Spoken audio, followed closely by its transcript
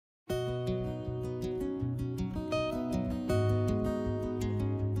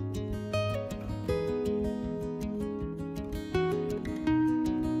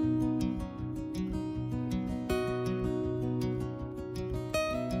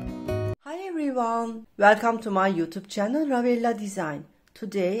everyone, welcome to my YouTube channel Ravella Design.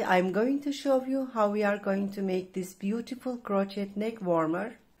 Today I'm going to show you how we are going to make this beautiful crochet neck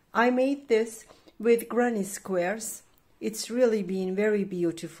warmer. I made this with granny squares. It's really been very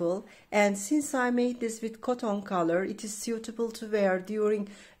beautiful, and since I made this with cotton color, it is suitable to wear during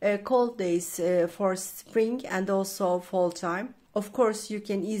cold days for spring and also fall time. Of course, you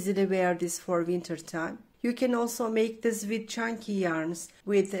can easily wear this for winter time. You can also make this with chunky yarns,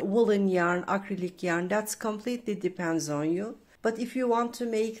 with woolen yarn, acrylic yarn. That's completely depends on you. But if you want to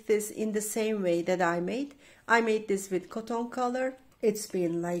make this in the same way that I made this with cotton color. It's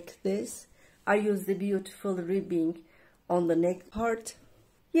been like this. I use the beautiful ribbing on the neck part.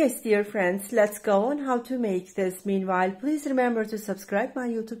 Yes, dear friends, let's go on how to make this. Meanwhile, please remember to subscribe my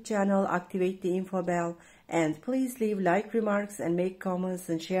YouTube channel, activate the info bell, and please leave like remarks and make comments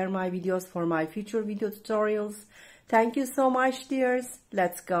and share my videos for my future video tutorials. Thank you so much, dears.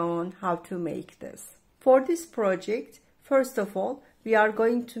 Let's go on how to make this. For this project, first of all, we are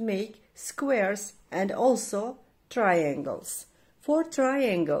going to make squares and also triangles. For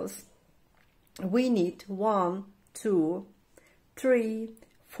triangles, we need 1, 2, 3,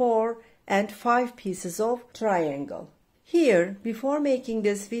 4 and 5 pieces of triangle. Here, before making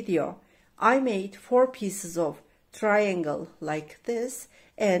this video, I made 4 pieces of triangle like this,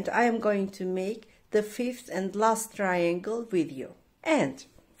 and I am going to make the 5th and last triangle with you. And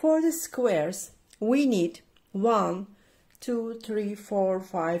for the squares, we need 1, 2, 3, 4,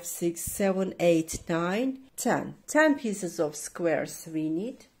 5, 6, 7, 8, 9, 10. 10 pieces of squares we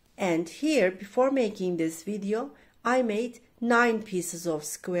need. And here, before making this video, I made 9 pieces of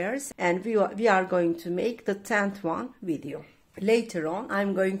squares, and we are going to make the 10th one with you. Later on,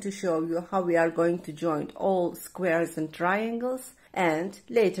 I'm going to show you how we are going to join all squares and triangles, and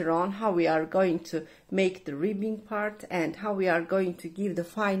later on how we are going to make the ribbing part and how we are going to give the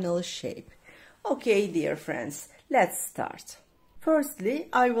final shape. Okay, dear friends, let's start. Firstly,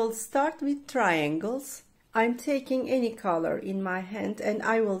 I will start with triangles. I'm taking any color in my hand and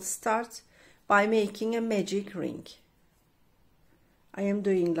I will start by making a magic ring. I am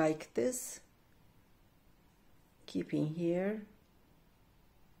doing like this, keeping here,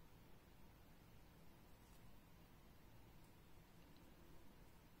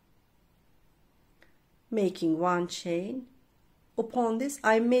 making 1 chain. Upon this,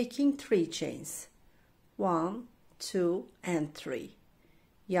 I'm making 3 chains, 1, 2 and 3.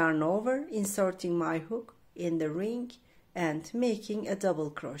 Yarn over, inserting my hook in the ring and making a double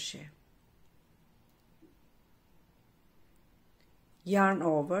crochet. Yarn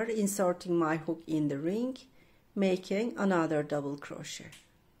over, inserting my hook in the ring, making another double crochet.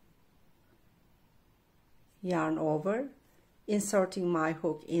 Yarn over, inserting my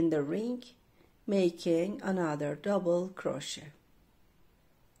hook in the ring, making another double crochet.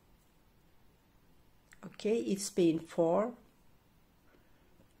 Okay, it's been 4.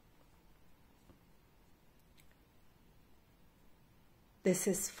 This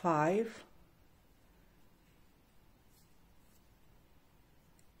is 5.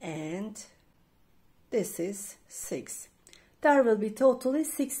 And this is 6. There will be totally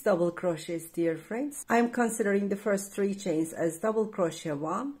 6 double crochets, dear friends. I am considering the first 3 chains as double crochet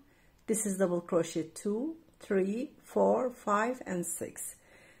 1. This is double crochet 2, 3, 4, 5 and 6.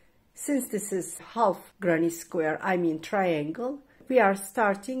 Since this is half granny square, I mean triangle, we are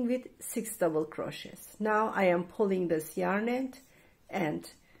starting with 6 double crochets. Now I am pulling this yarn end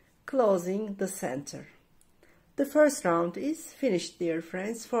and closing the center. The first round is finished, dear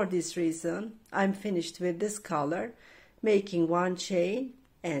friends. For this reason, I'm finished with this color, making 1 chain,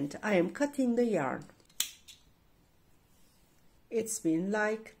 and I am cutting the yarn. It's been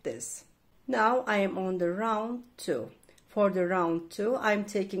like this. Now I am on the round 2. For the round 2, I'm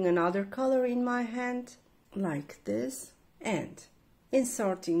taking another color in my hand, like this, and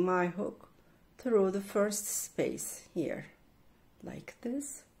inserting my hook through the first space here, like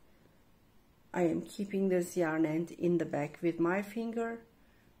this. I am keeping this yarn end in the back with my finger,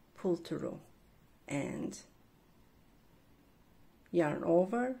 pull through, and yarn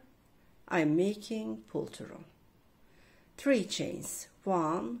over, I'm making pull through. 3 chains,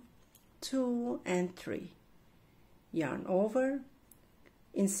 1, 2 and 3. Yarn over,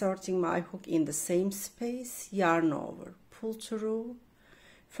 inserting my hook in the same space, yarn over, pull through.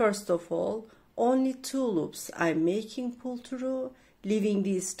 First of all, only 2 loops I'm making pull through, leaving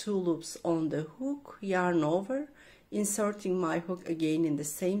these 2 loops on the hook, yarn over, inserting my hook again in the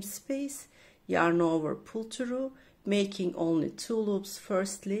same space, yarn over, pull through, making only 2 loops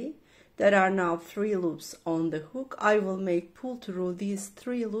firstly. There are now 3 loops on the hook. I will make pull through these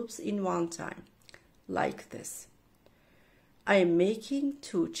 3 loops in one time, like this. I am making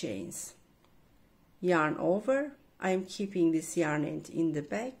 2 chains. yarn over. I am keeping this yarn end in the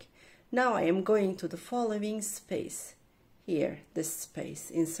back. Now I am going to the following space. Here, this space,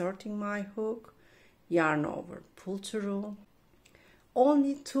 inserting my hook, yarn over, pull through.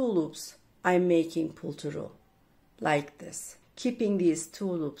 Only 2 loops I'm making pull through, like this. Keeping these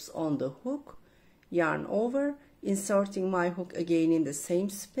 2 loops on the hook, yarn over, inserting my hook again in the same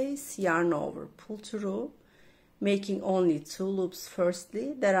space, yarn over, pull through, making only 2 loops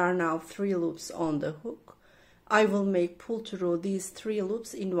firstly. There are now 3 loops on the hook. I will make pull through these 3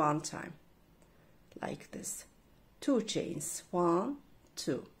 loops in one time, like this. 2 chains, 1,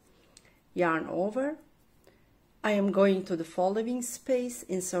 2, yarn over. I am going to the following space,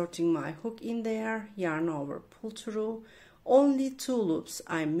 inserting my hook in there, yarn over, pull through. Only 2 loops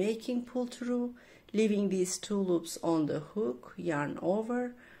I'm making pull through, leaving these 2 loops on the hook, yarn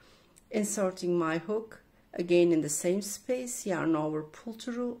over, inserting my hook again in the same space, yarn over, pull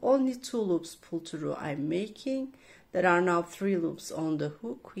through. Only 2 loops pull through I'm making. There are now 3 loops on the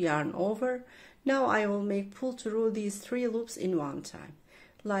hook, yarn over. Now I will make pull through these 3 loops in one time,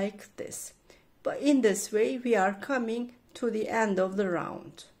 like this. But in this way we are coming to the end of the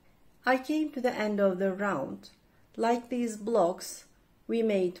round. I came to the end of the round. Like these blocks, we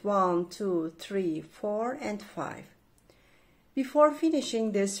made 1, 2, 3, 4 and 5. Before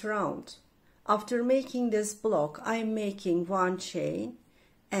finishing this round, after making this block, I am making 1 chain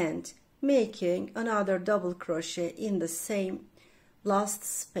and making another double crochet in the same last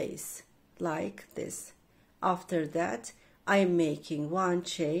space, like this. After that, I am making 1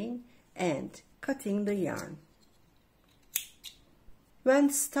 chain and cutting the yarn. When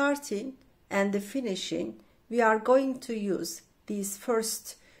starting and finishing, we are going to use these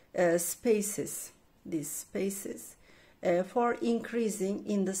first spaces, for increasing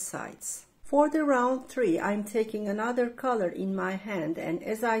in the sides. For the round 3, I'm taking another color in my hand, and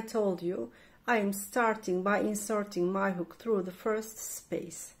as I told you, I am starting by inserting my hook through the first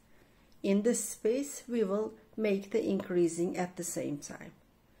space. In this space, we will make the increasing at the same time.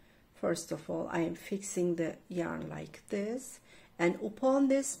 First of all, I am fixing the yarn like this, and upon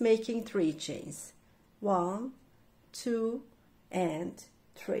this making 3 chains. 1, 2 and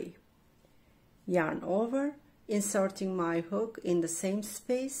 3. Yarn over, inserting my hook in the same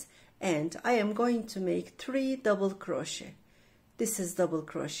space, and I am going to make 3 double crochet. This is double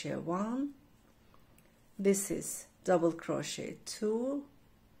crochet 1, this is double crochet 2,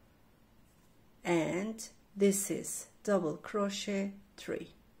 and this is double crochet 3,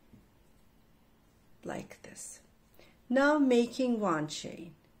 like this. Now making 1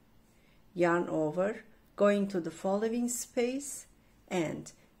 chain, yarn over, going to the following space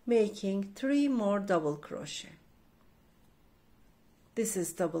and making 3 more double crochet. This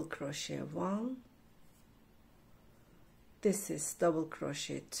is double crochet 1, this is double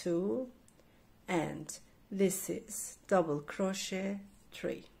crochet 2, and this is double crochet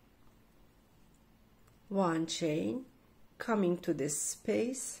 3. 1 chain, coming to this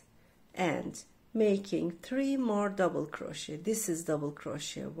space and making 3 more double crochet. This is double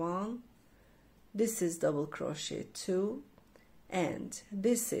crochet 1, this is double crochet 2, and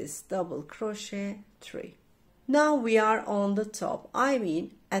this is double crochet 3. Now we are on the top, I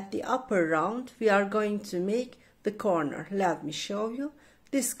mean at the upper round we are going to make the corner. Let me show you.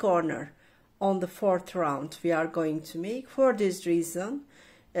 This corner on the 4th round we are going to make. For this reason,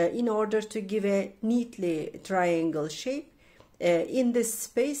 in order to give a neatly triangle shape, in this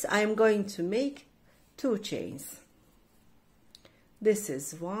space I am going to make 2 chains. This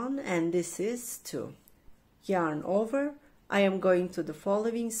is 1 and this is 2. Yarn over, I am going to the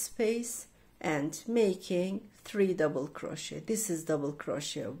following space and making 3 double crochet. This is double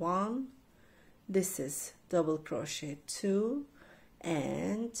crochet 1, this is double crochet 2,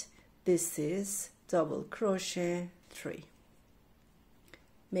 and this is double crochet 3.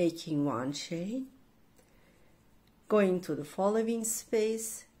 Making 1 chain, going to the following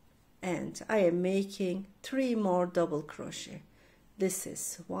space, and I am making 3 more double crochet. This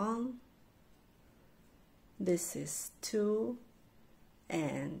is 1, this is 2,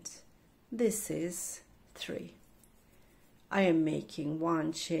 and this is 3. I am making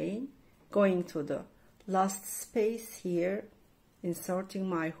 1 chain, going to the last space here, inserting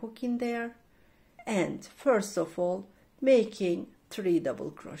my hook in there, and first of all making 3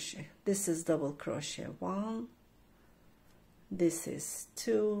 double crochet. This is double crochet 1, this is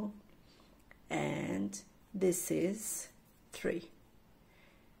 2, and this is 3.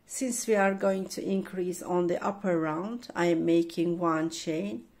 Since we are going to increase on the upper round, I am making 1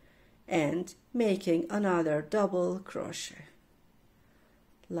 chain and making another double crochet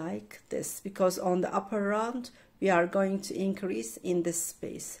like this, because on the upper round we are going to increase in this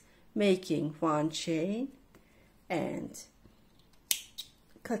space, making one chain and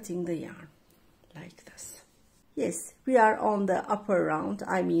cutting the yarn like this. Yes, we are on the upper round,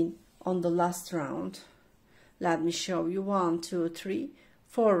 I mean on the last round. Let me show you 1, 2, 3,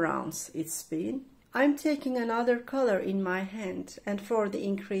 4 rounds it's been. I'm taking another color in my hand, and for the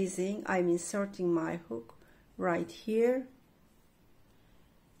increasing I'm inserting my hook right here,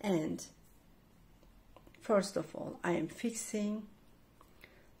 and first of all I am fixing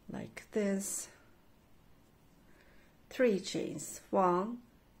like this 3 chains, 1,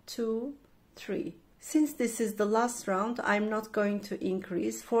 2, 3. Since this is the last round, I'm not going to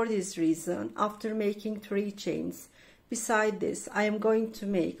increase. For this reason, after making 3 chains beside this, I am going to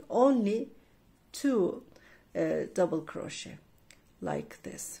make only 2 double crochet like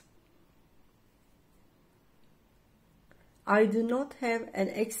this. I do not have an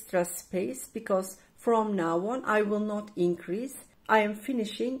extra space because from now on I will not increase. I am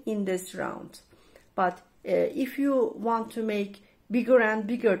finishing in this round. But if you want to make bigger and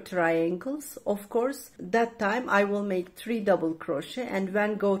bigger triangles, of course that time I will make 3 double crochet, and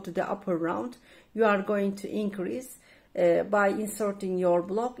when go to the upper round you are going to increase by inserting your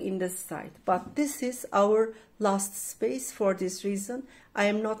block in the side. But this is our last space. For this reason I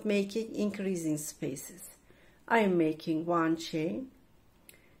am not making increasing spaces. I am making 1 chain,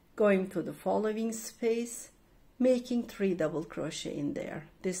 going to the following space, making 3 double crochet in there.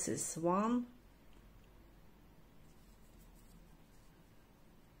 This is 1,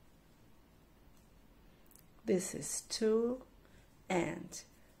 this is 2, and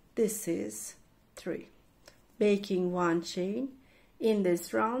this is 3. Making 1 chain. In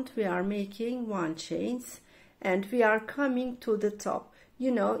this round we are making 1 chains, and we are coming to the top.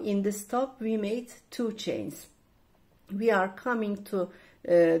 You know, in this top we made 2 chains. We are coming to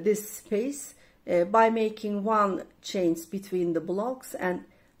this space by making 1 chains between the blocks, and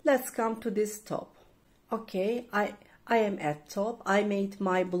let's come to this top. Okay, I am at top. I made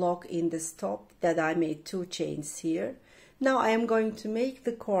my block in this top that I made 2 chains here. Now I am going to make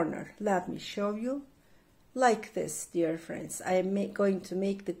the corner. Let me show you. Like this, dear friends, I am going to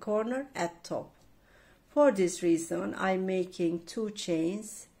make the corner at top. For this reason I am making 2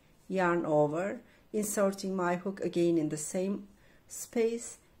 chains, yarn over, inserting my hook again in the same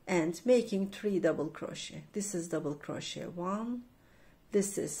space, and making 3 double crochet. This is double crochet 1,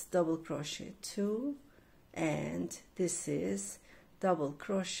 this is double crochet 2, and this is double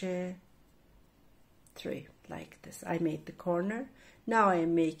crochet 3, like this. I made the corner. Now I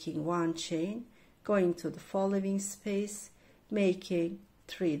am making 1 chain, going to the following space, making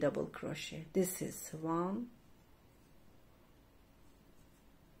 3 double crochet. This is 1,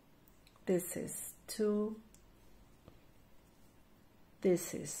 this is 2,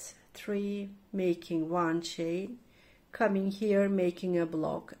 this is 3, making 1 chain, coming here, making a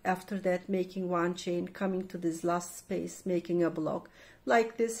block. After that, making 1 chain, coming to this last space, making a block.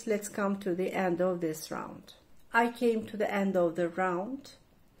 Like this, let's come to the end of this round. I came to the end of the round.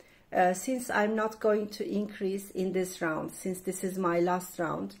 Since I'm not going to increase in this round, since this is my last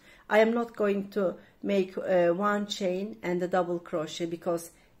round, I am not going to make 1 chain and a double crochet,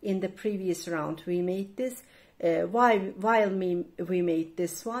 because in the previous round we made this. While we made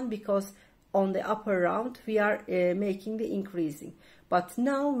this one, because on the upper round we are making the increasing. But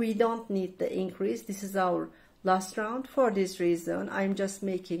now we don't need the increase. This is our last round. For this reason I'm just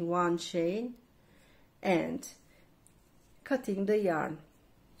making 1 chain and cutting the yarn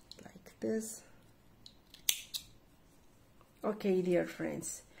like this. Okay, dear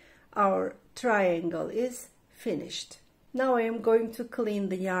friends, our triangle is finished. Now I am going to clean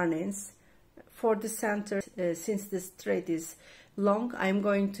the yarn ends. For the center, since this thread is long, I am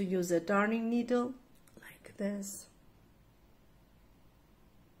going to use a darning needle like this.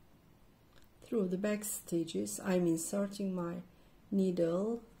 Through the back stitches I am inserting my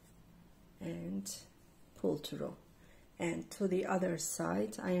needle and pull through, and to the other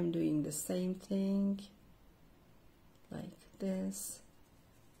side I am doing the same thing like this,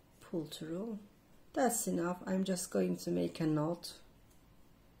 pull through. That's enough. I'm just going to make a knot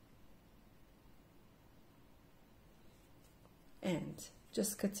and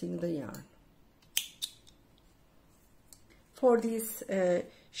just cutting the yarn. For these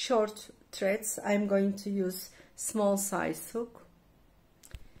short threads I'm going to use small size hook.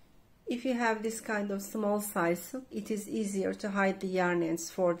 If you have this kind of small size hook, it is easier to hide the yarn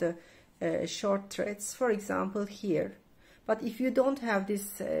ends for the short threads, for example here. But if you don't have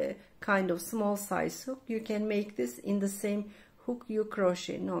this kind of small size hook, you can make this in the same hook you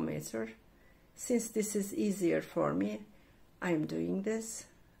crochet, no matter. Since this is easier for me, I'm doing this.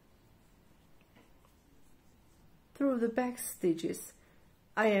 Through the back stitches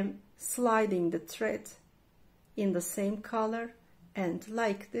I am sliding the thread in the same color, and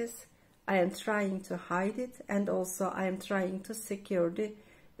like this I am trying to hide it, and also I am trying to secure the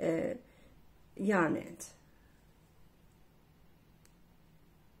yarn end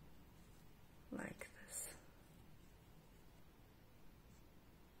like this.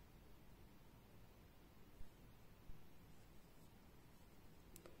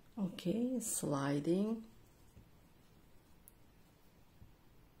 Okay, sliding.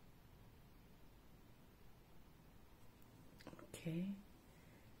 Okay,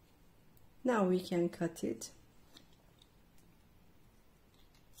 now we can cut it.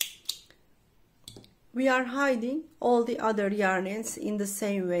 We are hiding all the other yarn ends in the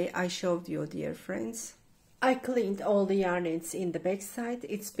same way I showed you, dear friends. I cleaned all the yarn ends in the back side.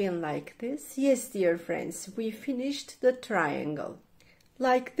 It's been like this. Yes, dear friends, we finished the triangle.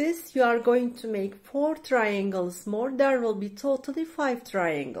 Like this, you are going to make 4 triangles more. There will be totally 5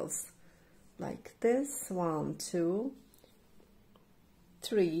 triangles. Like this, 1, 2,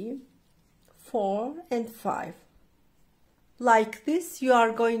 3, 4 and 5. Like this, you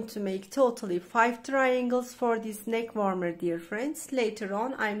are going to make totally 5 triangles for this neck warmer, dear friends. Later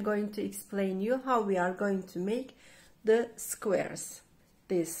on, I'm going to explain you how we are going to make the squares.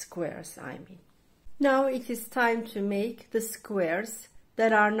 These squares, I mean. Now it is time to make the squares.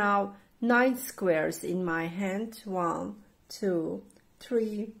 There are now 9 squares in my hand. 1, 2,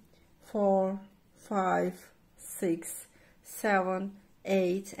 3, 4, 5, 6, 7,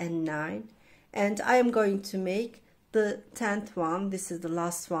 8 and 9. And I am going to make the 10th one. This is the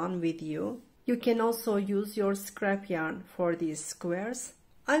last one with you. You can also use your scrap yarn for these squares.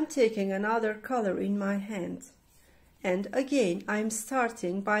 I'm taking another color in my hand, and again I'm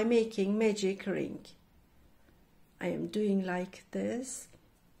starting by making magic ring. I am doing like this.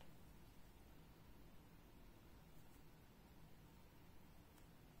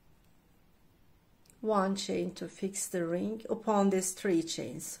 One chain to fix the ring upon these 3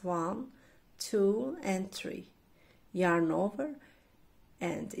 chains. 1, 2 and 3. Yarn over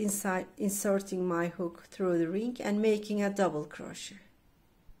and inside inserting my hook through the ring and making a double crochet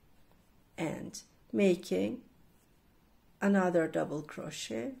and making another double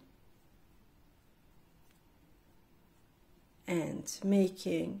crochet and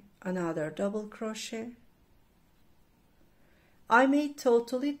making another double crochet. I made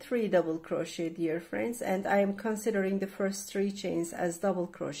totally 3 double crochet, dear friends, and I am considering the first 3 chains as double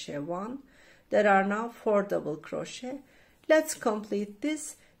crochet 1. There are now 4 double crochet. Let's complete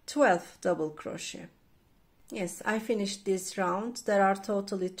this 12 double crochet. Yes, I finished this round. There are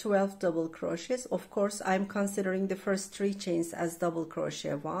totally 12 double crochets. Of course, I'm considering the first 3 chains as double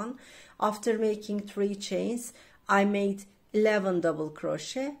crochet 1. After making 3 chains, I made 11 double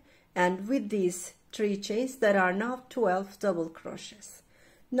crochet, and with these 3 chains there are now 12 double crochets.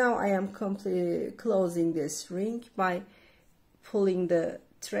 Now I am completely closing this ring by pulling the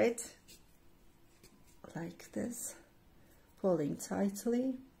thread like this, pulling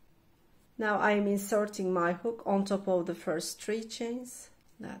tightly. Now I am inserting my hook on top of the first 3 chains.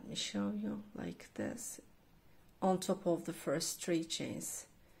 Let me show you, like this. On top of the first 3 chains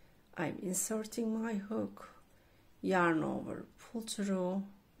I'm inserting my hook, yarn over, pull through,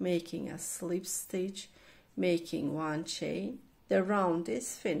 making a slip stitch, making 1 chain. The round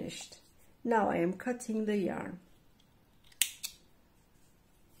is finished. Now I am cutting the yarn.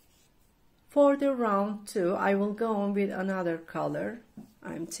 For the round 2, I will go on with another color.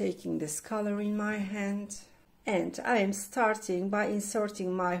 I'm taking this color in my hand, and I am starting by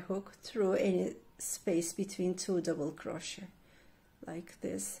inserting my hook through any space between 2 double crochet, like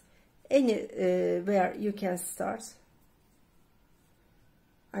this. Where you can start.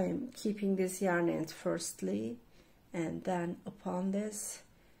 I am keeping this yarn end firstly, and then upon this.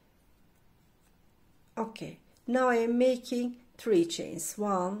 Okay, now I am making 3 chains,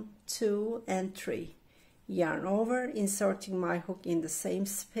 1, 2 and 3. Yarn over, inserting my hook in the same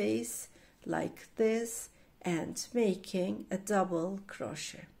space like this and making a double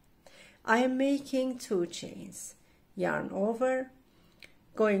crochet. I am making 2 chains, yarn over,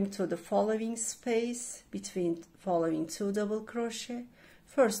 going to the following space between following 2 double crochet.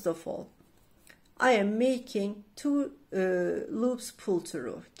 First of all, I am making 2 loops pull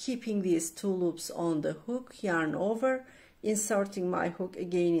through, keeping these 2 loops on the hook, yarn over, inserting my hook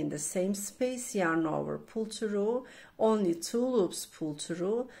again in the same space, yarn over, pull through, only 2 loops pull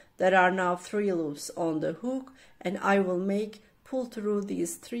through. There are now 3 loops on the hook, and I will make pull through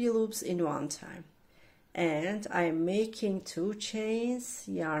these 3 loops in one time. And I am making 2 chains,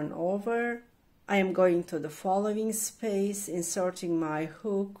 yarn over. I am going to the following space, inserting my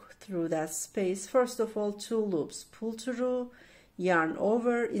hook through that space. First of all, 2 loops pull through, yarn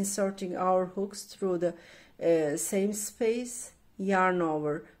over, inserting our hooks through the same space, yarn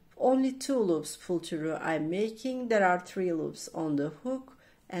over. Only 2 loops pull through I'm making. There are 3 loops on the hook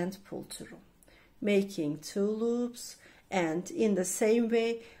and pull through, making 2 loops, and in the same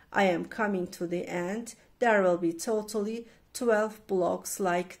way I am coming to the end. There will be totally 12 blocks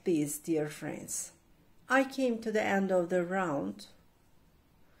like these, dear friends. I came to the end of the round.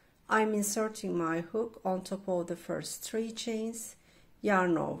 I'm inserting my hook on top of the first 3 chains,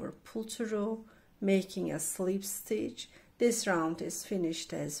 yarn over, pull through, making a slip stitch. This round is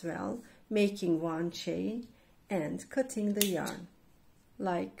finished as well, making 1 chain and cutting the yarn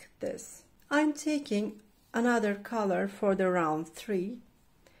like this. I'm taking another color for the round 3,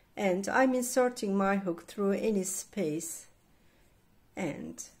 and I'm inserting my hook through any space,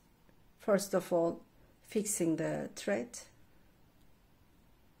 and first of all fixing the thread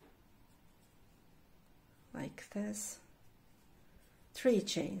like this. 3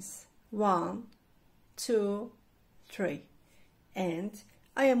 chains, 1, 2, 3, and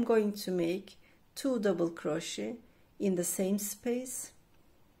I am going to make 2 double crochet in the same space.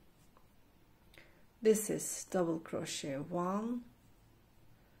 This is double crochet 1,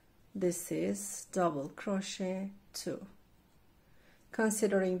 this is double crochet 2.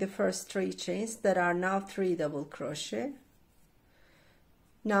 Considering the first 3 chains, there are now 3 double crochet.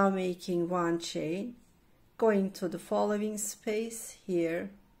 Now making 1 chain, going to the following space here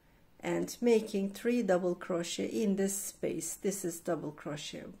and making 3 double crochet in this space. This is double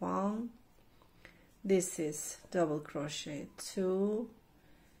crochet 1, this is double crochet 2,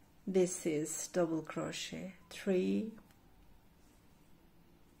 this is double crochet 3,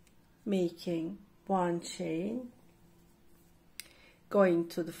 making 1 chain, going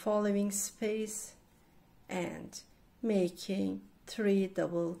to the following space and making 3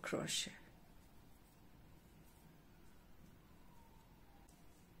 double crochet.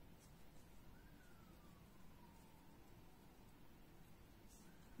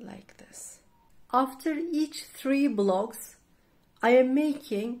 Like this. After each 3 blocks I am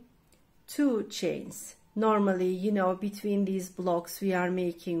making 2 chains. Normally, you know, between these blocks we are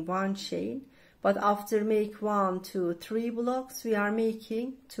making 1 chain, but after make 1, 2, 3 blocks we are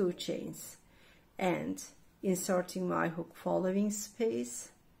making 2 chains, and inserting my hook following space,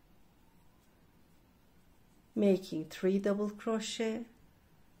 making 3 double crochet,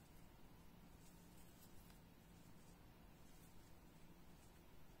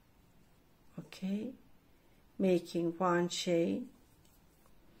 okay, making 1 chain,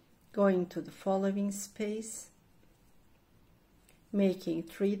 going to the following space, making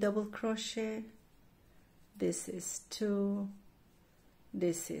 3 double crochet, this is 2,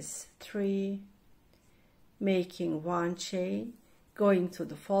 this is 3, making 1 chain, going to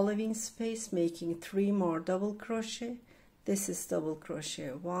the following space, making 3 more double crochet, this is double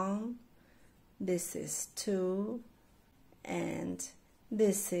crochet 1, this is 2, and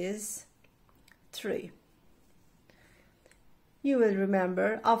this is 3. You will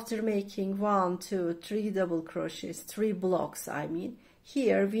remember, after making 1, 2, 3 double crochets, 3 blocks I mean,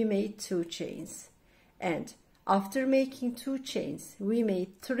 here we made 2 chains, and after making 2 chains we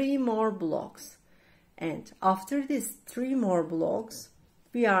made 3 more blocks, and after these 3 more blocks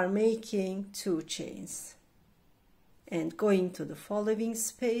we are making 2 chains and going to the following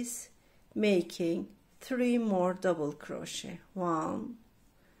space, making 3 more double crochet, 1,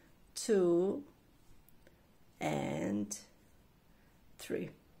 2, and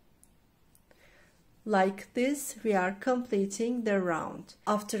 3. Like this we are completing the round.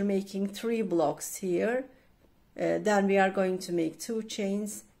 After making 3 blocks here, then we are going to make 2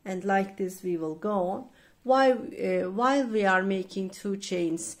 chains, and like this we will go on. While we are making 2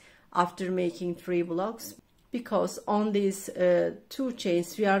 chains after making 3 blocks, because on these 2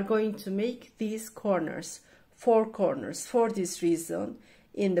 chains we are going to make these corners, 4 corners. For this reason,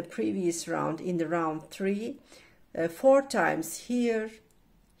 in the previous round, in the round 3, 4 times here,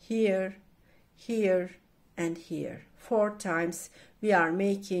 here, here, and here. 4 times we are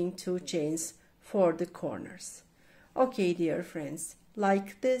making 2 chains for the corners. Okay, dear friends,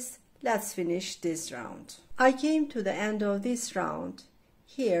 like this, let's finish this round. I came to the end of this round.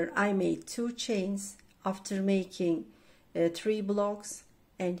 Here I made 2 chains after making 3 blocks,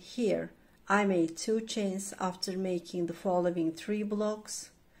 and here I made 2 chains after making the following 3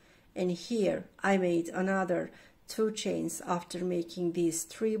 blocks, and here I made another 2 chains after making these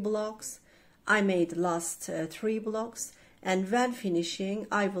 3 blocks. I made last 3 blocks, and when finishing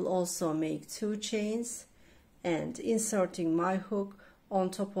I will also make 2 chains and inserting my hook on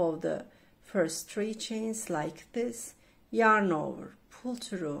top of the first 3 chains like this, yarn over, pull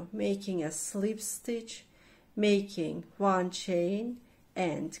through, making a slip stitch, making 1 chain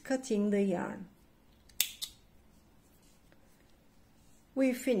and cutting the yarn.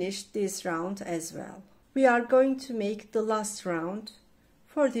 We finished this round as well. We are going to make the last round.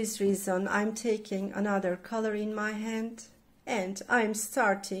 For this reason, I'm taking another color in my hand and I'm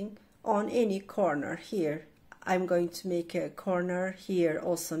starting on any corner here. I'm going to make a corner here,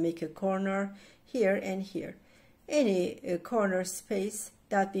 also make a corner here and here. Any corner space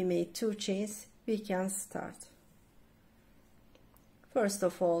that we made 2 chains, we can start. First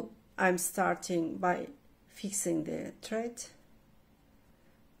of all, I'm starting by fixing the thread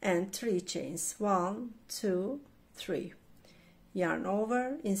and 3 chains, 1, 2, 3. Yarn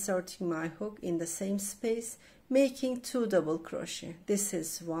over, inserting my hook in the same space, making 2 double crochet. This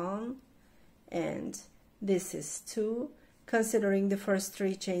is 1 and this is 2, considering the first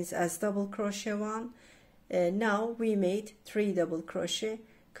 3 chains as double crochet 1. Now we made 3 double crochet,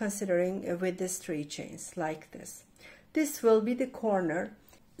 considering with these 3 chains like this. This will be the corner.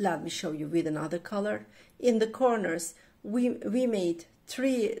 Let me show you with another color. In the corners we made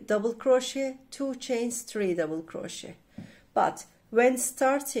 3 double crochet, 2 chains, 3 double crochet. But when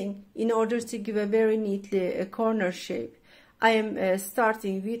starting, in order to give a very neatly a corner shape, I am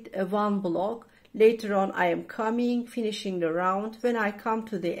starting with a 1 block. Later on I am finishing the round. When I come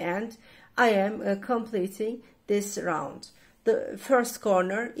to the end, I am completing this round. The first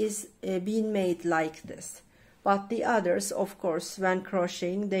corner is being made like this, but the others, of course, when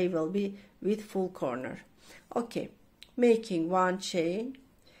crocheting, they will be with full corner. Okay, making 1 chain.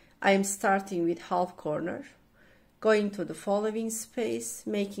 I am starting with half corner, going to the following space,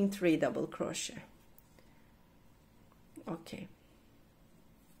 making 3 double crochet. Okay.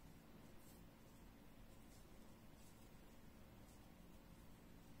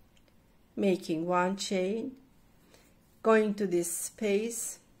 Making 1 chain, going to this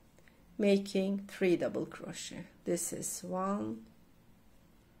space, making 3 double crochet. This is 1,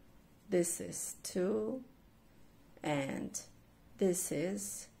 this is 2, and this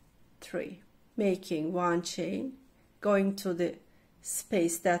is 3. Making 1 chain, going to the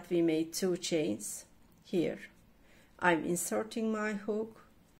space that we made 2 chains here. I'm inserting my hook,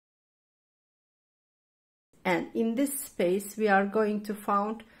 and in this space we are going to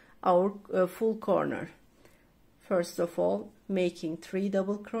find our full corner. First of all, making 3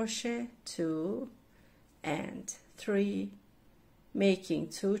 double crochet, 2 and 3, making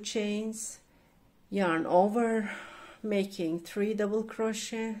 2 chains, yarn over, making 3 double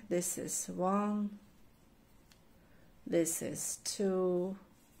crochet. This is 1, this is 2,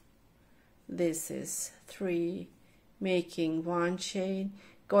 this is 3, making 1 chain,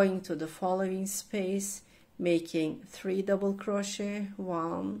 going to the following space, making 3 double crochet,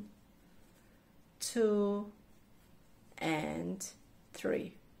 1, 2 and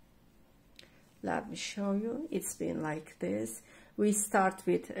 3. Let me show you. It's been like this. We start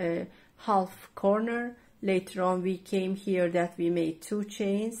with a half corner. Later on we came here that we made 2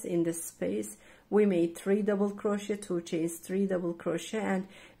 chains in the space. We made 3 double crochet, 2 chains, 3 double crochet, and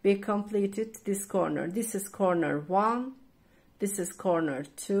we completed this corner. This is corner 1, this is corner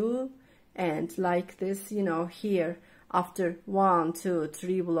 2, and like this, you know, here after 1, 2,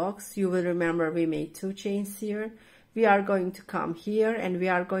 3 blocks, you will remember we made 2 chains here. We are going to come here and we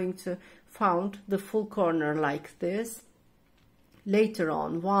are going to found the full corner like this. Later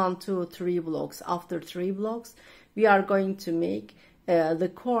on, 1, 2, 3 blocks, after 3 blocks, we are going to make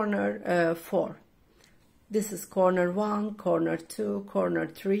the corner 4. This is corner 1, corner 2, corner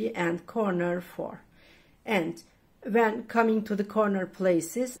 3, and corner 4. And when coming to the corner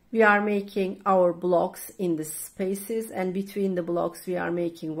places, we are making our blocks in the spaces, and between the blocks we are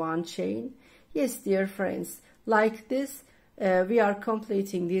making 1 chain. Yes, dear friends, like this, we are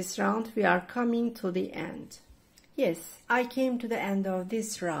completing this round. We are coming to the end. Yes, I came to the end of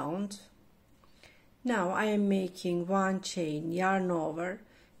this round. Now I am making 1 chain, yarn over,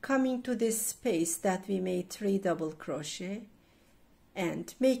 coming to this space that we made 3 double crochet,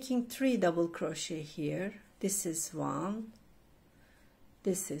 and making 3 double crochet here. This is 1,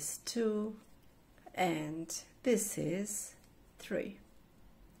 this is 2, and this is 3.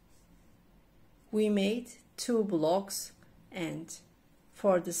 We made 2 blocks, and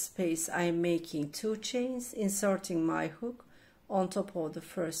for the space I am making 2 chains, inserting my hook on top of the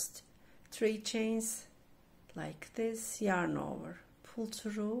first 3 chains like this, yarn over, pull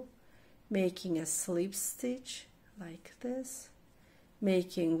through, making a slip stitch like this,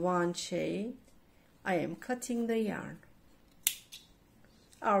 making 1 chain. I am cutting the yarn.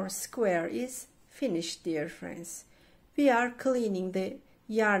 Our square is finished, dear friends. We are cleaning the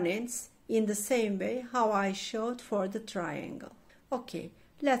yarn ends in the same way how I showed for the triangle. Okay,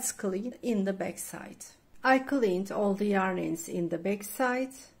 let's clean in the back side. I cleaned all the yarn ends in the back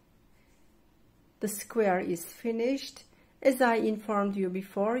side. The square is finished. As I informed you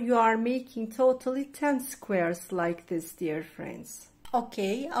before, you are making totally 10 squares like this, dear friends.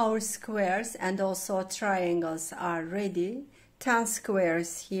 Okay, our squares and also triangles are ready. 10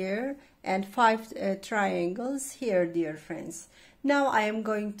 squares here and 5 triangles here, dear friends. Now I am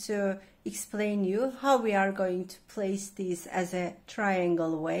going to explain you how we are going to place these as a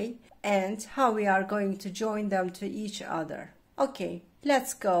triangle way and how we are going to join them to each other. Okay,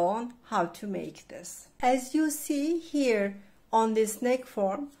 let's go on how to make this. As you see here on this neck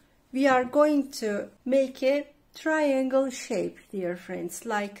form, we are going to make a triangle shape, dear friends,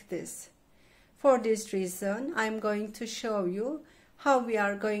 like this. For this reason, I'm going to show you how we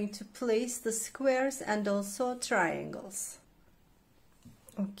are going to place the squares and also triangles.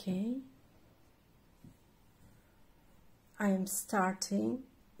 Okay, I am starting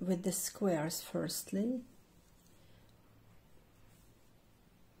with the squares firstly.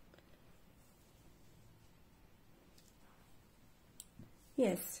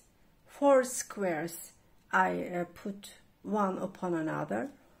 Yes, 4 squares I put one upon another,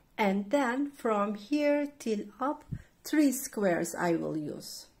 and then from here till up 3 squares I will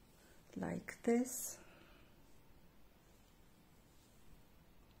use like this.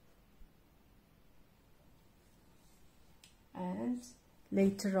 And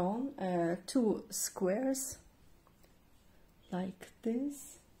later on 2 squares like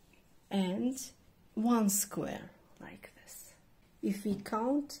this and 1 square like this. If we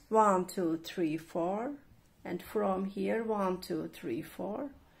count 1, 2, 3, 4, and from here 1, 2, 3, 4,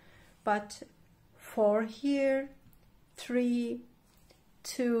 but for here 3,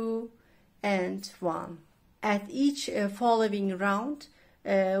 2, and 1. At each following round,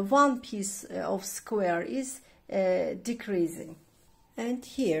 1 piece of square is decreasing. And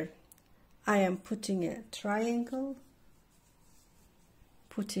here I am putting a triangle,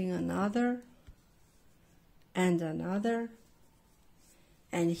 putting another and another,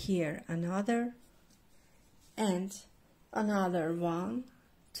 and here another and another one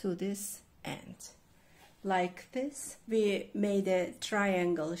to this end. Like this we made a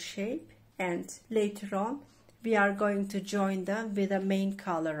triangle shape, and later on we are going to join them with a main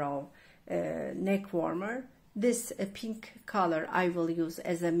color of neck warmer. This pink color I will use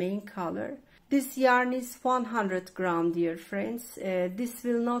as a main color. This yarn is 100 gram, dear friends. This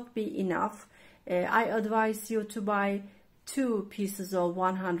will not be enough. I advise you to buy 2 pieces of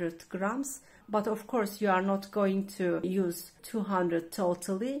 100 grams, but of course you are not going to use 200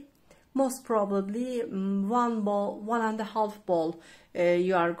 totally. Most probably 1 ball, 1.5 ball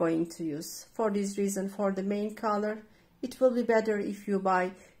you are going to use. For this reason, for the main color, it will be better if you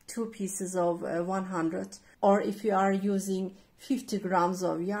buy 2 pieces of 100, or if you are using 50 grams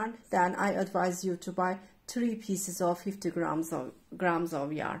of yarn, then I advise you to buy 3 pieces of 50 grams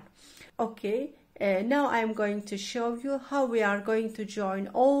of yarn. Okay, now I am going to show you how we are going to join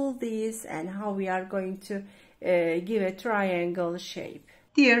all these and how we are going to give a triangle shape.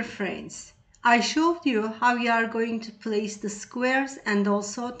 Dear friends, I showed you how we are going to place the squares and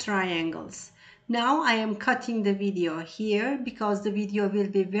also triangles. Now I am cutting the video here because the video will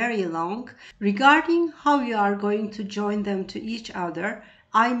be very long. Regarding how you are going to join them to each other,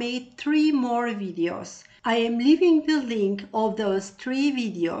 I made 3 more videos. I am leaving the link of those 3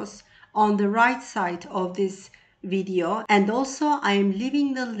 videos on the right side of this video, and also I am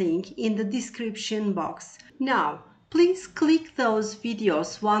leaving the link in the description box. Now, please click those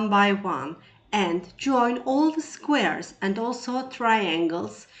videos one by one and join all the squares and also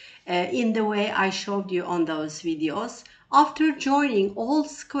triangles in the way I showed you on those videos. After joining all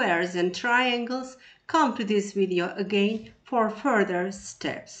squares and triangles, come to this video again for further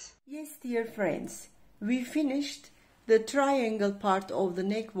steps. Yes, dear friends, we finished the triangle part of the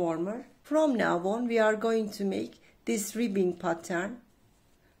neck warmer. From now on we are going to make this ribbing pattern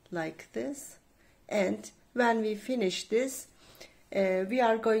like this, and when we finish this we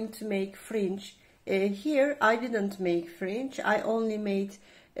are going to make fringe. Here I didn't make fringe, I only made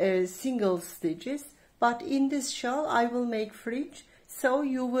single stitches, but in this shawl I will make fringe, so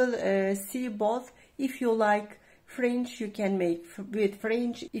you will see both. If you like fringe, you can make with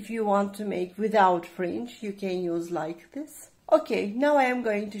fringe. If you want to make without fringe, you can use like this. Okay, now I am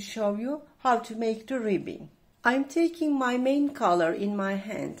going to show you how to make the ribbing. I'm taking my main color in my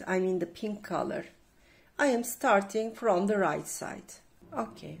hand, I mean the pink color. I am starting from the right side.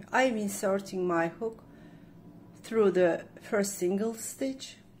 Okay, I'm inserting my hook through the first single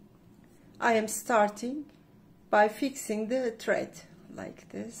stitch. I am starting by fixing the thread like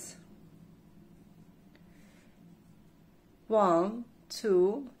this. 1,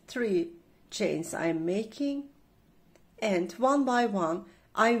 2, 3. chains I'm making, and one by one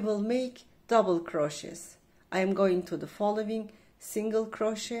I will make double crochets. I am going to the following single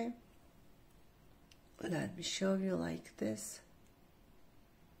crochet. Let me show you like this.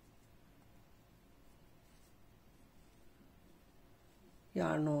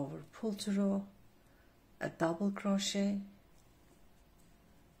 Yarn over, pull through, a double crochet,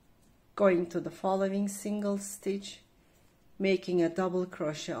 going to the following single stitch, making a double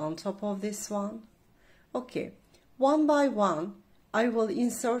crochet on top of this one. Okay, one by one I will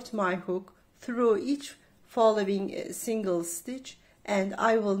insert my hook through each following single stitch, and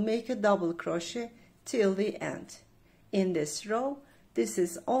I will make a double crochet till the end. In this row, this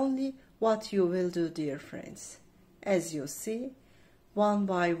is only what you will do, dear friends. As you see, one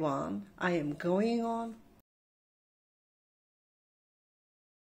by one I am going on.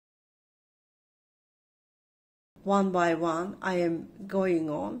 One by one I am going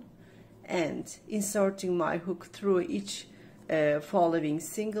on and inserting my hook through each following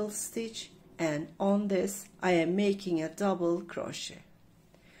single stitch, and on this I am making a double crochet.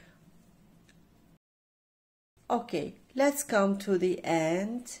 Okay, let's come to the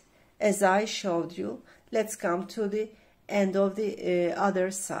end. As I showed you, let's come to the end of the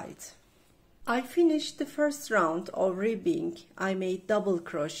other side. I finished the first round of ribbing. I made double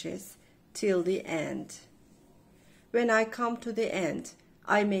crochets till the end. When I come to the end,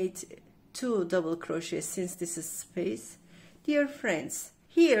 I made 2 double crochets since this is space. Dear friends,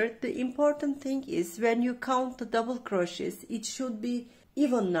 here the important thing is when you count the double crochets, it should be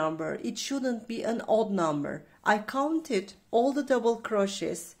even number. It shouldn't be an odd number. I counted all the double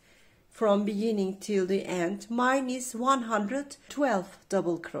crochets from beginning till the end. Mine is 112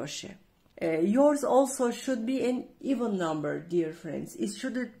 double crochet. Yours also should be an even number, dear friends. It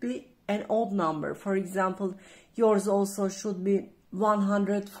shouldn't be an odd number. For example, yours also should be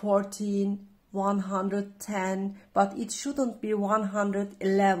 114, 110, but it shouldn't be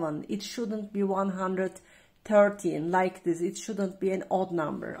 111. It shouldn't be 113 like this. It shouldn't be an odd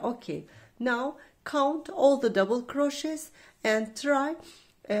number. Okay, now count all the double crochets and try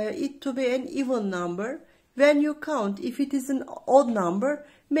it to be an even number. When you count, if it is an odd number,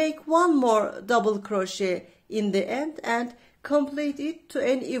 make one more double crochet in the end and complete it to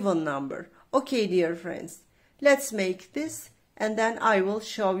an even number. Okay, dear friends, let's make this and then I will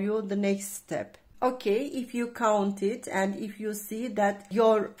show you the next step. Okay, if you count it and if you see that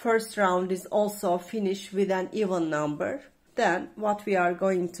your first round is also finished with an even number, then what we are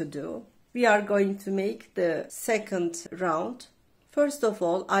going to do, we are going to make the second round. First of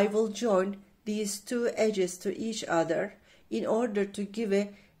all, I will join these 2 edges to each other in order to give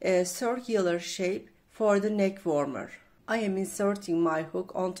a circular shape for the neck warmer. I am inserting my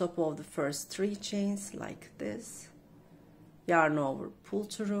hook on top of the first 3 chains like this. Yarn over, pull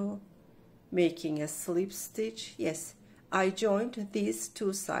through, making a slip stitch. Yes, I joined these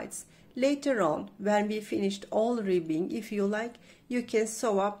 2 sides. Later on, when we finished all ribbing, if you like, you can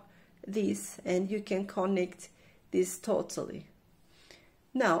sew up these and you can connect this totally.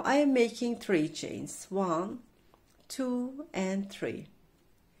 Now I am making 3 chains, 1, 2 and 3.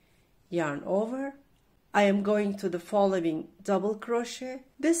 Yarn over. I am going to the following double crochet.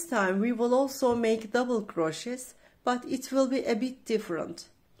 This time we will also make double crochets, but it will be a bit different.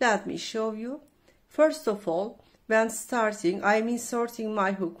 Let me show you. First of all, when starting, I am inserting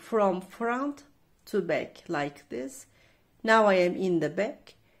my hook from front to back like this. Now I am in the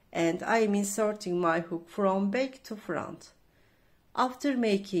back and I am inserting my hook from back to front. After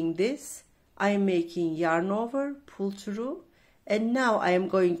making this, I am making yarn over, pull through, and now I am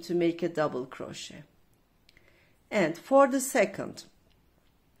going to make a double crochet. And for the second,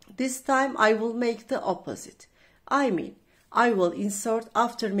 this time I will make the opposite. I mean, I will insert,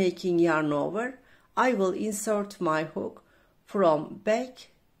 after making yarn over, I will insert my hook from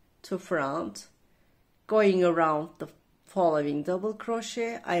back to front, going around the following double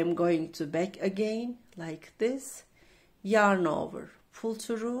crochet. I am going to back again like this, yarn over, pull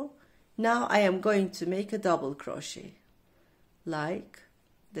through. Now I am going to make a double crochet like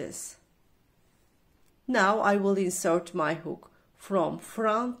this. Now I will insert my hook from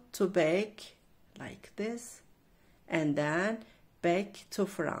front to back like this, and then back to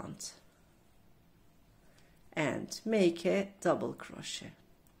front and make a double crochet.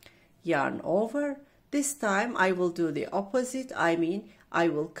 Yarn over. This time I will do the opposite. I mean, I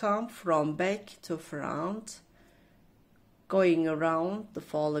will come from back to front, going around the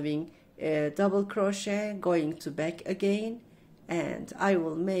following double crochet, going to back again, and I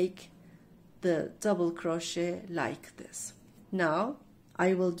will make the double crochet like this. Now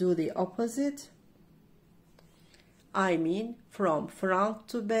I will do the opposite. I mean, from front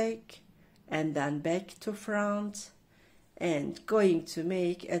to back and then back to front, and going to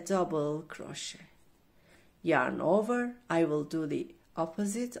make a double crochet. Yarn over. I will do the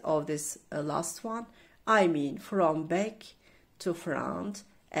opposite of this last one. I mean from back to front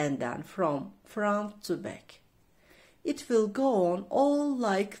and then from front to back. It will go on all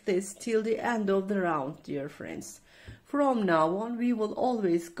like this till the end of the round, dear friends. From now on, we will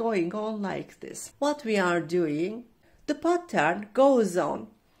always going on like this. What we are doing, the pattern goes on,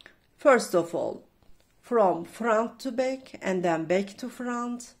 first of all, from front to back and then back to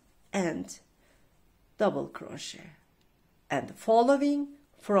front and double crochet. And following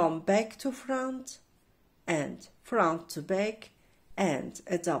from back to front and front to back and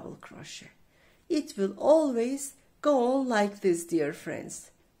a double crochet. It will always go on like this, dear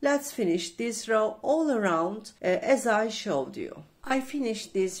friends. Let's finish this row all around as I showed you. I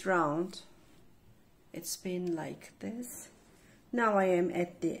finished this round. It's been like this. Now I am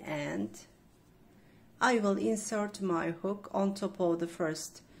at the end. I will insert my hook on top of the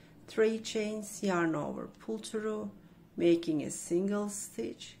first 3 chains, yarn over, pull through, making a single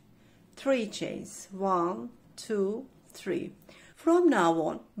stitch, 3 chains, 1, 2, 3. From now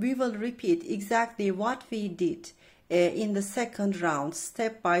on, we will repeat exactly what we did in the second round,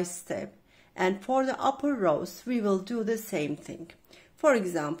 step by step, and for the upper rows we will do the same thing. For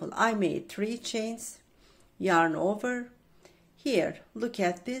example, I made 3 chains, yarn over. Here, look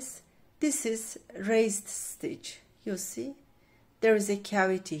at this. This is raised stitch. You see, there is a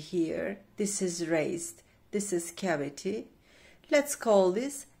cavity here. This is raised, this is cavity. Let's call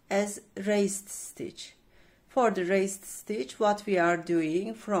this as raised stitch. For the raised stitch, what we are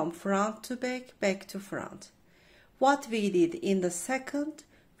doing from front to back, back to front. What we did in the second,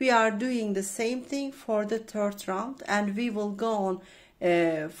 we are doing the same thing for the third round, and we will go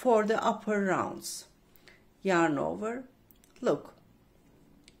on for the upper rounds. Yarn over. Look,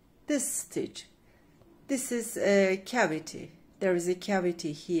 this stitch, this is a cavity. There is a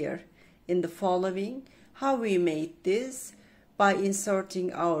cavity here. In the following, how we made this? By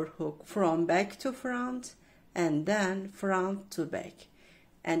inserting our hook from back to front and then front to back,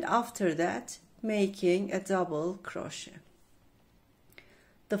 and after that making a double crochet.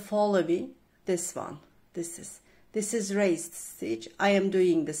 The following, this one, this is raised stitch. I am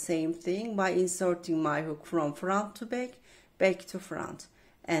doing the same thing by inserting my hook from front to back, back to front,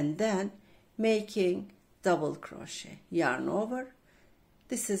 and then making double crochet. Yarn over.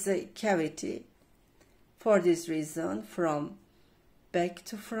 This is a cavity. For this reason, from back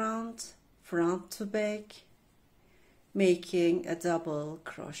to front, front to back, making a double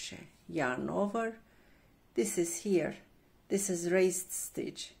crochet. Yarn over. This is here. This is raised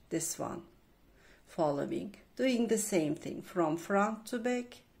stitch, this one. Following, doing the same thing from front to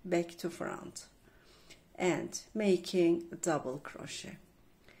back, back to front, and making a double crochet.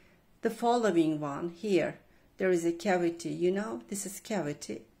 The following one here, there is a cavity, you know, this is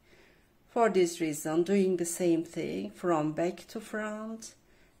cavity. For this reason, doing the same thing from back to front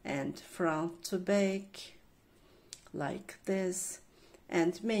and front to back, like this,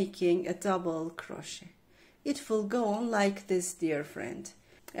 and making a double crochet. It will go on like this, dear friend.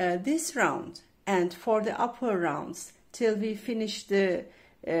 This round and for the upper rounds till we finish the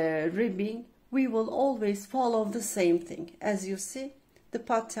ribbing, we will always follow the same thing. As you see, the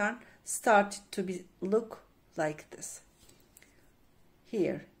pattern started to look like this.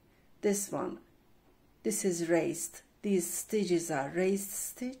 Here, this one, this is raised. These stitches are raised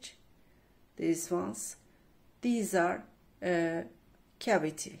stitch. These ones, these are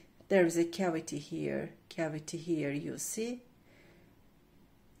cavity. There is a cavity here, you see.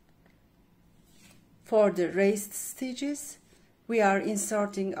 For the raised stitches, we are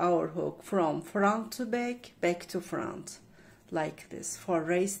inserting our hook from front to back, back to front, like this. For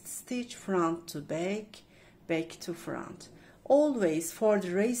raised stitch, front to back, back to front. Always for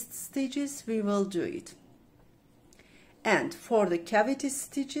the raised stitches, we will do it. And for the cavity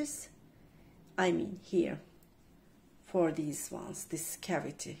stitches, I mean here, for these ones, this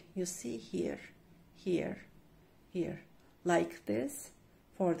cavity, you see here, here, here, like this.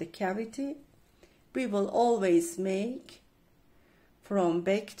 For the cavity, we will always make from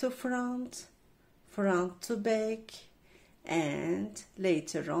back to front, front to back, and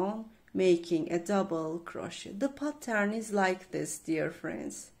later on making a double crochet. The pattern is like this, dear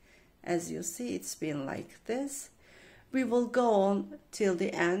friends. As you see, it's been like this. We will go on till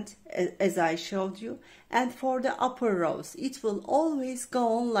the end as I showed you, and for the upper rows it will always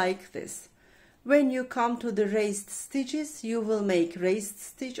go on like this. When you come to the raised stitches, you will make raised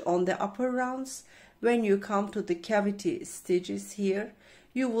stitch on the upper rounds. When you come to the cavity stitches here,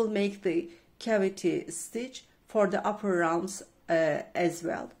 you will make the cavity stitch for the upper rounds as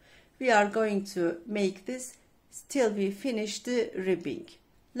well. we are going to make this till we finish the ribbing.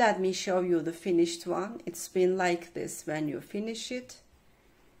 Let me show you the finished one. It's been like this when you finish it.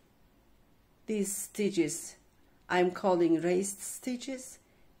 These stitches I'm calling raised stitches.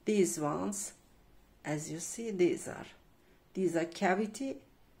 These ones, as you see, these are cavity.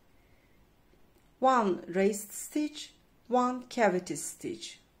 One raised stitch, one cavity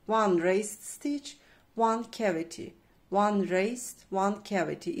stitch, one raised stitch, one cavity, one raised, one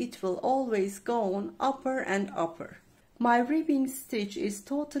cavity. It will always go on upper and upper. My ribbing stitch is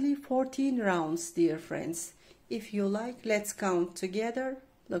totally 14 rounds, dear friends. If you like, let's count together.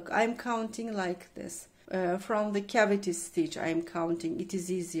 Look, I'm counting like this. From the cavity stitch I'm counting. It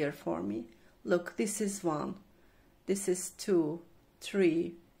is easier for me. Look, this is 1, this is 2,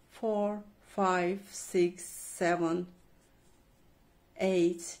 3, 4, 5, 6, 7,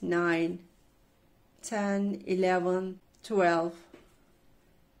 8, 9, 10, 11, 12,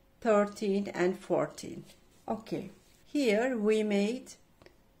 13 and 14. Okay, here we made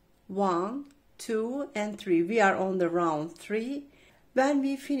 1, 2 and 3. We are on the round 3. When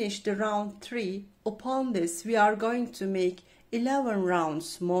we finish the round 3, upon this we are going to make 11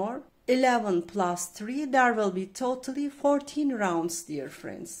 rounds more. 11 plus 3, there will be totally 14 rounds, dear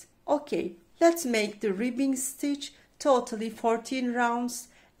friends. Okay, let's make the ribbing stitch totally 14 rounds,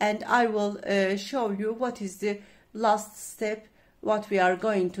 and I will show you what is the last step, what we are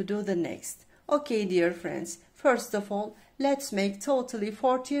going to do the next. Okay, dear friends, first of all, let's make totally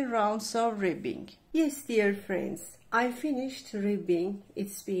 14 rounds of ribbing. Yes, dear friends, I finished ribbing.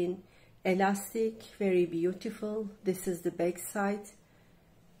 It's been elastic, very beautiful. This is the back side.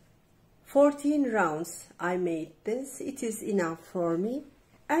 14 rounds I made this. It is enough for me.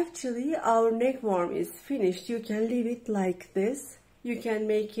 Actually, our neck warm is finished. You can leave it like this. You can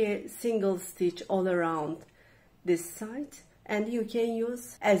make a single stitch all around this side, and you can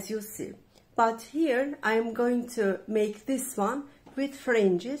use as you see. But here I am going to make this one with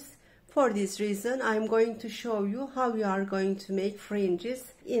fringes. For this reason, I am going to show you how you are going to make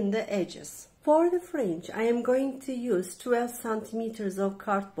fringes in the edges. For the fringe, I am going to use 12 centimeters of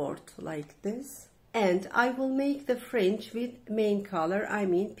cardboard like this. And I will make the fringe with main color, I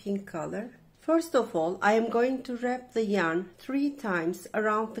mean pink color. First of all, I am going to wrap the yarn 3 times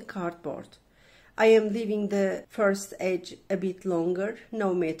around the cardboard. I am leaving the first edge a bit longer,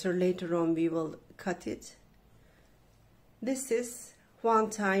 no matter, later on we will cut it. This is 1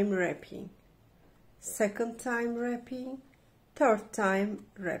 time wrapping, 2nd time wrapping, 3rd time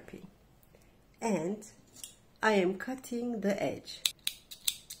wrapping, and I am cutting the edge.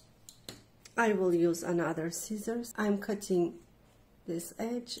 I will use another scissors. I'm cutting this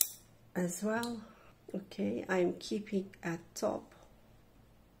edge as well. Okay, I'm keeping at top.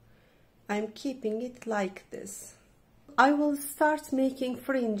 I'm keeping it like this. I will start making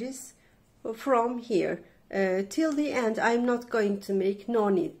fringes from here. Till the end I'm not going to make, no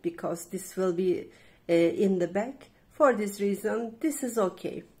need, because this will be in the back. For this reason, this is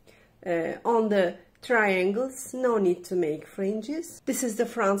okay. On the triangles, no need to make fringes. This is the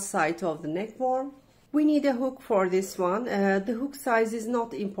front side of the neck warm. We need a hook for this one. The hook size is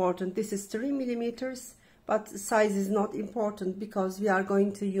not important. This is 3 millimeters, but size is not important because we are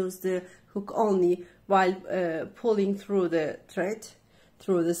going to use the hook only while pulling through the thread,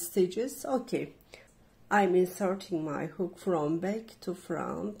 through the stitches. Okay. I'm inserting my hook from back to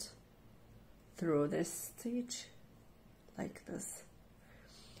front through the stitch like this.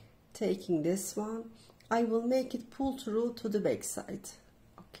 Taking this one, I will make it pull through to the back side.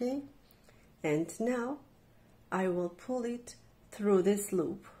 Okay, and now I will pull it through this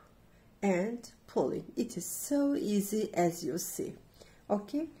loop and pulling. It is so easy, as you see.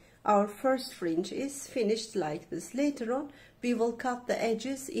 Okay, our first fringe is finished like this. Later on we will cut the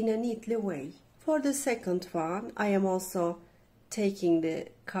edges in a neatly way. For the second one, I am also taking the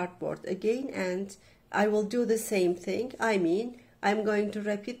cardboard again, and I will do the same thing. I mean, I'm going to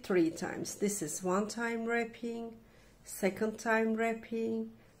wrap it 3 times. This is 1 time wrapping, 2nd time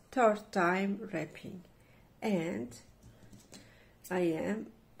wrapping, 3rd time wrapping, and I am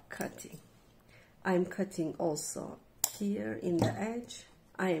cutting. I'm cutting also here in the edge.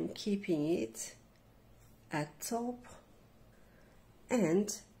 I am keeping it at top,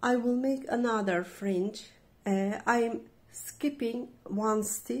 and I will make another fringe. I am skipping 1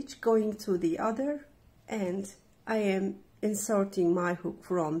 stitch, going to the other, and I am inserting my hook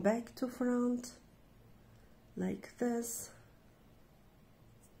from back to front like this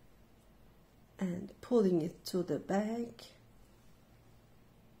and pulling it to the back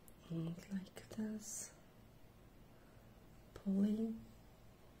and like this, pulling.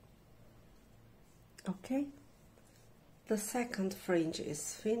 Okay, The second fringe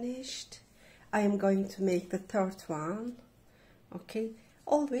is finished. I am going to make the third one. Okay,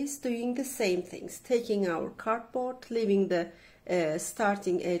 always doing the same things, taking our cardboard, leaving the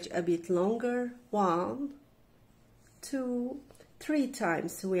starting edge a bit longer. 1, 2, 3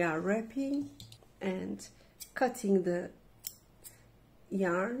 times we are wrapping and cutting the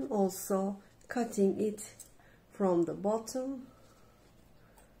yarn, also cutting it from the bottom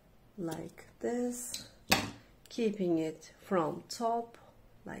like this, keeping it from top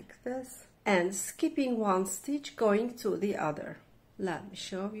like this, and skipping 1 stitch going to the other. Let me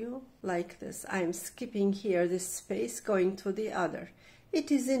show you like this. I'm skipping here this space going to the other. It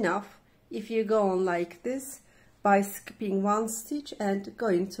is enough if you go on like this by skipping 1 stitch and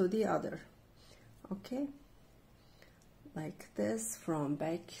going to the other. Okay, like this from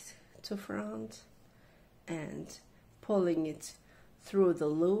back to front and pulling it through the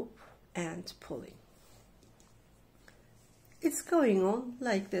loop and pulling. It's going on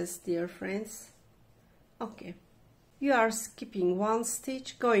like this, dear friends. Okay, you are skipping 1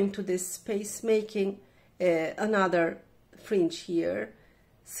 stitch going to this space, making another fringe here,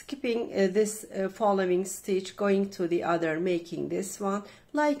 skipping this following stitch going to the other, making this one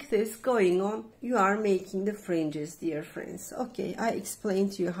like this, going on. You are making the fringes, dear friends. Okay, I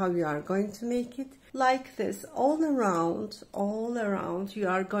explained to you how you are going to make it like this all around you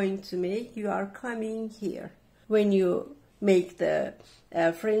are going to make. You are coming here. When you make the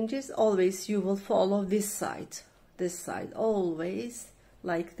fringes, always you will follow this side, always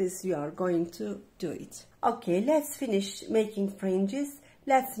like this. You are going to do it. Okay, let's finish making fringes.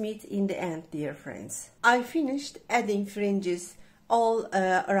 Let's meet in the end, dear friends. I finished adding fringes all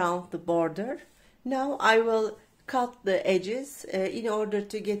around the border. Now I will cut the edges in order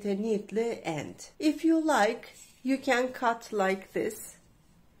to get a neatly end. If you like, you can cut like this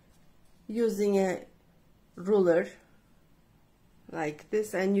using a ruler like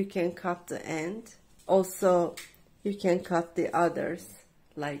this, and you can cut the end. Also you can cut the others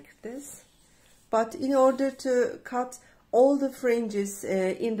like this, but in order to cut all the fringes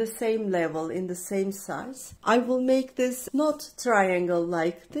in the same level, in the same size, I will make this not triangle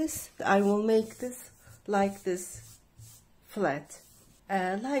like this. I will make this like this, flat.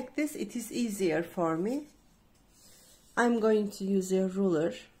 Like this, it is easier for me. I'm going to use a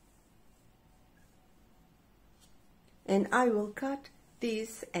ruler and I will cut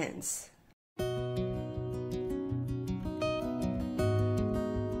these ends.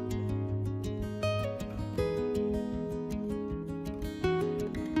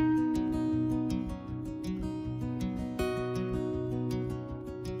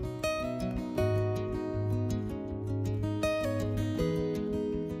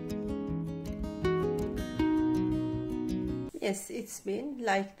 Yes, it's been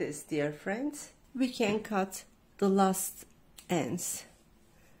like this, dear friends. We can cut the last ends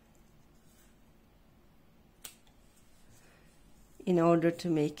in order to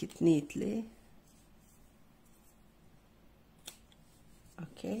make it neatly.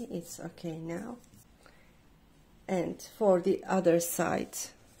 Okay, it's okay now. And for the other side,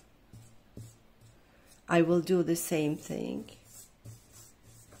 I will do the same thing.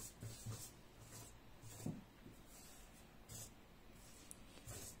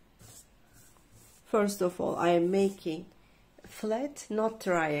 First of all, I am making flat, not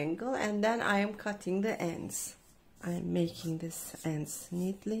triangle, and then I am cutting the ends. I am making these ends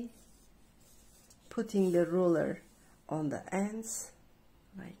neatly, putting the ruler on the ends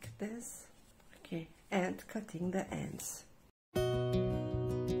like this, okay, and cutting the ends.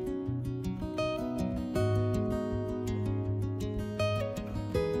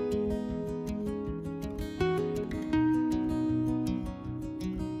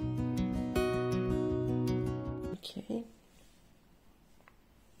 Okay,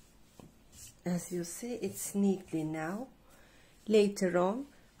 as you see, it's neatly now. Later on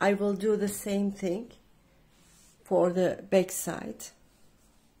I will do the same thing for the back side.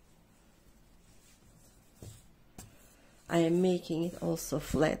 I am making it also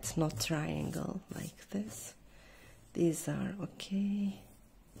flat, not triangle, like this. These are okay.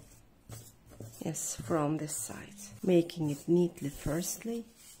 Yes, from this side. Making it neatly firstly,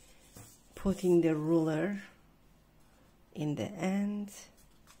 putting the ruler in the end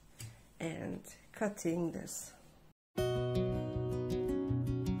and cutting this.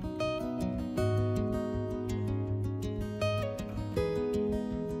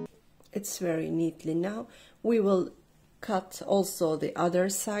 It's very neatly now. We will cut also the other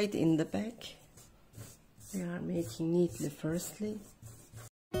side in the back. We are making neatly firstly.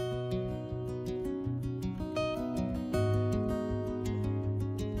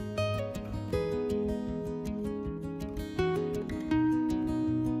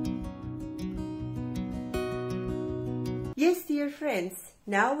 dear friends,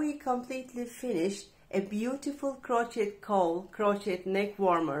 now we completely finished a beautiful crochet cowl, crochet neck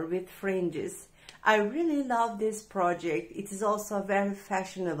warmer with fringes. I really love this project. It is also very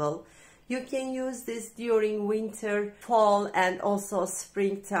fashionable. You can use this during winter, fall, and also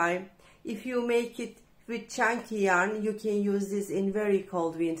springtime. If you make it with chunky yarn, you can use this in very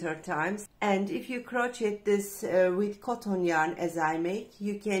cold winter times. And if you crochet this with cotton yarn, as I make,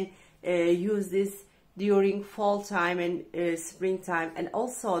 you can use this during fall time and springtime, and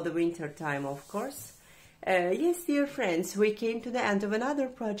also the winter time, of course. Yes, dear friends, we came to the end of another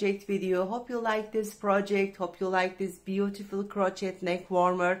project video. Hope you like this project. Hope you like this beautiful crochet neck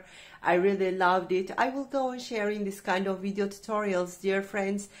warmer. I really loved it. I will go on sharing this kind of video tutorials, dear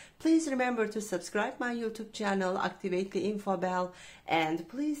friends. Please remember to subscribe my YouTube channel, activate the info bell, and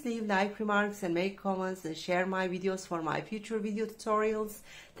please leave like remarks and make comments and share my videos for my future video tutorials.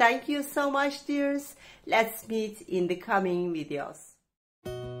 Thank you so much, dears. Let's meet in the coming videos.